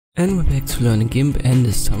And we're back to learning Gimp, and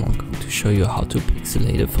this time I'm going to show you how to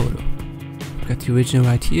pixelate a photo. I've got the original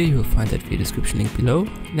right here, you will find that via description link below.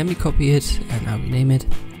 Let me copy it and I'll rename it.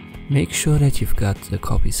 Make sure that you've got the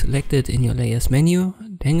copy selected in your layers menu,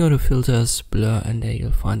 then go to filters, blur, and there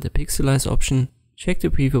you'll find the pixelize option. Check the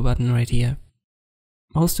preview button right here.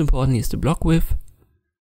 Most important is the block width.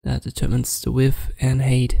 That determines the width and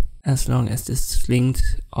height as long as this is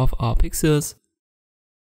linked of our pixels.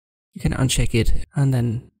 You can uncheck it and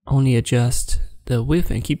then only adjust the width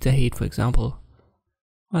and keep the height, for example.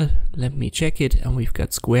 Well, let me check it, and we've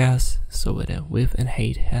got squares, so where the width and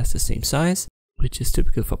height has the same size, which is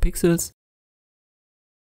typical for pixels.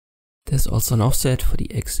 There's also an offset for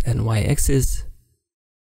the X and Y axis,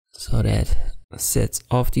 so that sets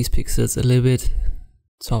off these pixels a little bit,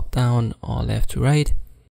 top down or left to right.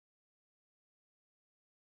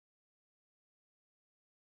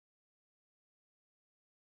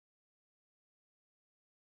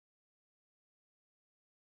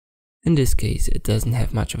 In this case, it doesn't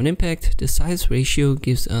have much of an impact. The size ratio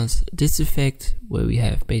gives us this effect where we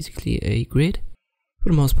have basically a grid. For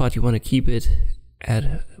the most part, you want to keep it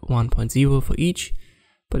at 1.0 for each,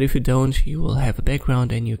 but if you don't, you will have a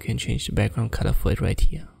background and you can change the background color for it right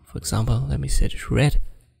here. For example, let me set it to red.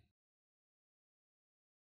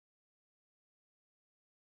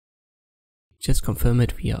 Just confirm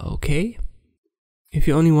it via OK. If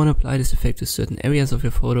you only want to apply this effect to certain areas of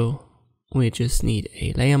your photo, we just need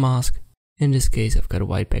a layer mask. In this case, I've got a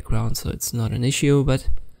white background, so it's not an issue, but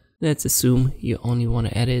let's assume you only want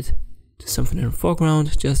to add it to something in the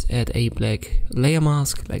foreground. Just add a black layer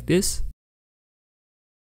mask like this.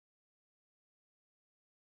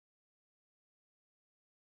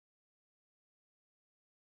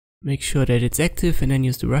 Make sure that it's active and then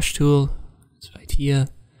use the brush tool. It's right here.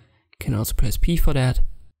 You can also press P for that.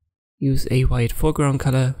 Use a white foreground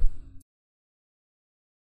color.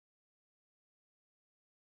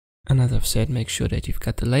 And as I've said, make sure that you've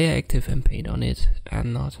got the layer active and paint on it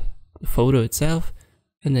and not the photo itself.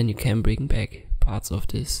 And then you can bring back parts of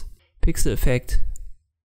this pixel effect.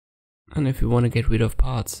 And if you want to get rid of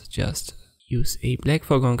parts, just use a black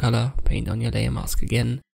foreground color, paint on your layer mask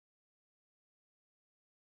again.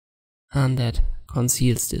 And that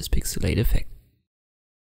conceals this pixelate effect.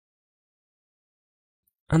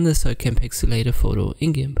 And this I can pixelate a photo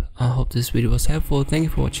in Gimp. I hope this video was helpful. Thank you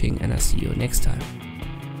for watching, and I'll see you next time.